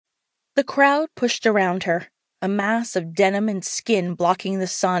The crowd pushed around her, a mass of denim and skin blocking the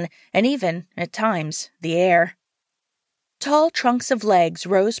sun and even, at times, the air. Tall trunks of legs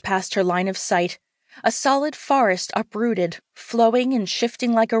rose past her line of sight, a solid forest uprooted, flowing and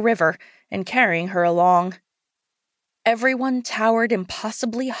shifting like a river and carrying her along. Everyone towered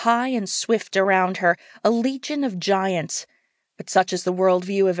impossibly high and swift around her, a legion of giants, but such is the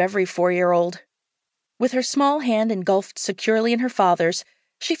world-view of every 4-year-old. With her small hand engulfed securely in her father's,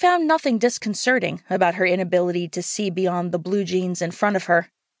 she found nothing disconcerting about her inability to see beyond the blue jeans in front of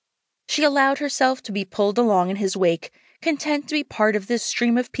her. She allowed herself to be pulled along in his wake, content to be part of this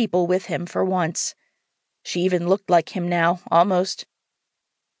stream of people with him for once. She even looked like him now, almost.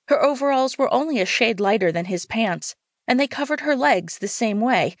 Her overalls were only a shade lighter than his pants, and they covered her legs the same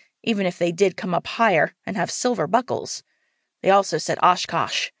way, even if they did come up higher and have silver buckles. They also said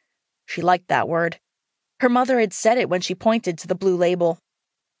Oshkosh. She liked that word. Her mother had said it when she pointed to the blue label.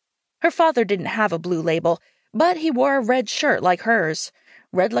 Her father didn't have a blue label, but he wore a red shirt like hers,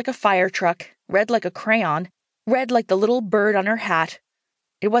 red like a fire truck, red like a crayon, red like the little bird on her hat.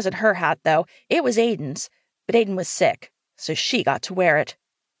 It wasn't her hat, though. It was Aiden's, but Aiden was sick, so she got to wear it.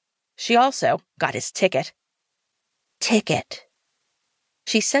 She also got his ticket. Ticket.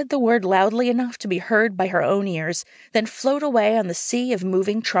 She said the word loudly enough to be heard by her own ears, then float away on the sea of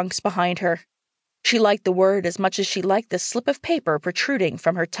moving trunks behind her. She liked the word as much as she liked the slip of paper protruding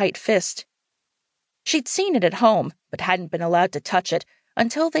from her tight fist. She'd seen it at home, but hadn't been allowed to touch it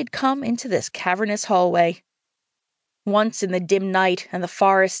until they'd come into this cavernous hallway. Once in the dim night and the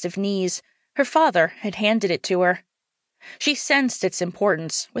forest of knees, her father had handed it to her. She sensed its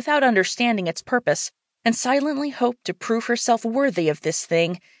importance without understanding its purpose, and silently hoped to prove herself worthy of this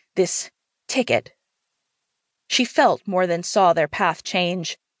thing, this ticket. She felt more than saw their path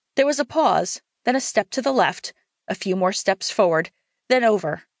change. There was a pause, then a step to the left, a few more steps forward, then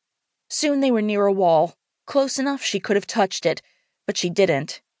over. Soon they were near a wall, close enough she could have touched it, but she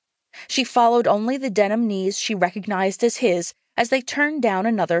didn't. She followed only the denim knees she recognized as his as they turned down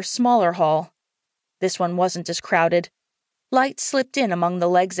another, smaller hall. This one wasn't as crowded. Light slipped in among the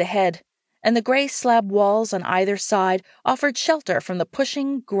legs ahead, and the gray slab walls on either side offered shelter from the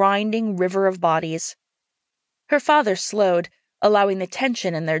pushing, grinding river of bodies. Her father slowed, allowing the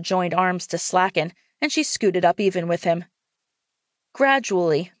tension in their joined arms to slacken, and she scooted up even with him.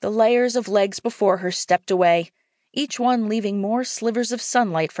 Gradually, the layers of legs before her stepped away, each one leaving more slivers of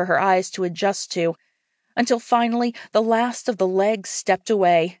sunlight for her eyes to adjust to, until finally the last of the legs stepped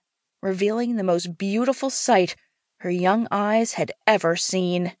away, revealing the most beautiful sight her young eyes had ever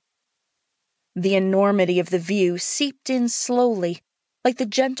seen. The enormity of the view seeped in slowly, like the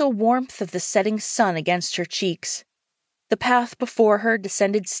gentle warmth of the setting sun against her cheeks. The path before her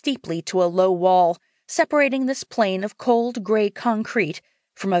descended steeply to a low wall, separating this plain of cold gray concrete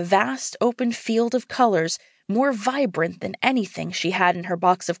from a vast open field of colors more vibrant than anything she had in her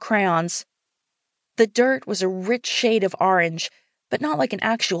box of crayons. The dirt was a rich shade of orange, but not like an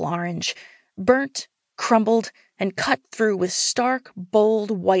actual orange, burnt, crumbled, and cut through with stark,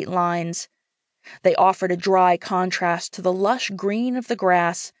 bold white lines. They offered a dry contrast to the lush green of the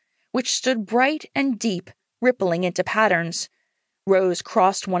grass, which stood bright and deep, rippling into patterns. Rows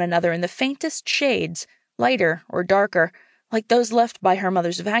crossed one another in the faintest shades, lighter or darker, like those left by her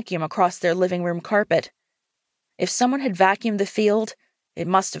mother's vacuum across their living room carpet. If someone had vacuumed the field, it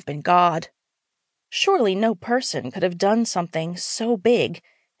must have been God. Surely no person could have done something so big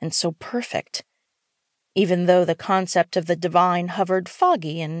and so perfect. Even though the concept of the divine hovered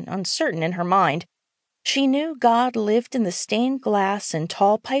foggy and uncertain in her mind, she knew God lived in the stained glass and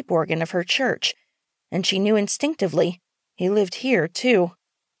tall pipe organ of her church, and she knew instinctively he lived here, too.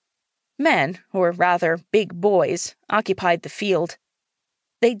 Men, or rather big boys, occupied the field.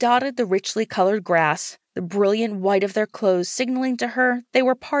 They dotted the richly colored grass, the brilliant white of their clothes signaling to her they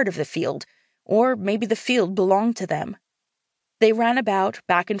were part of the field, or maybe the field belonged to them. They ran about,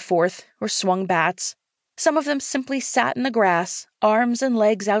 back and forth, or swung bats. Some of them simply sat in the grass, arms and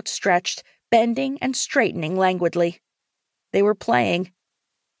legs outstretched, bending and straightening languidly. They were playing.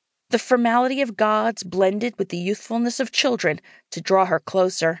 The formality of gods blended with the youthfulness of children to draw her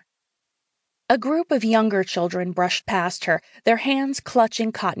closer. A group of younger children brushed past her, their hands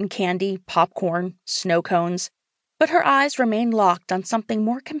clutching cotton candy, popcorn, snow cones, but her eyes remained locked on something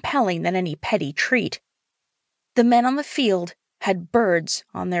more compelling than any petty treat. The men on the field had birds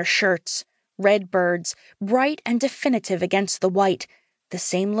on their shirts, red birds, bright and definitive against the white, the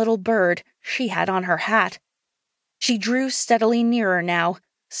same little bird she had on her hat. She drew steadily nearer now,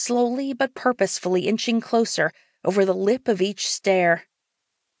 slowly but purposefully inching closer over the lip of each stare.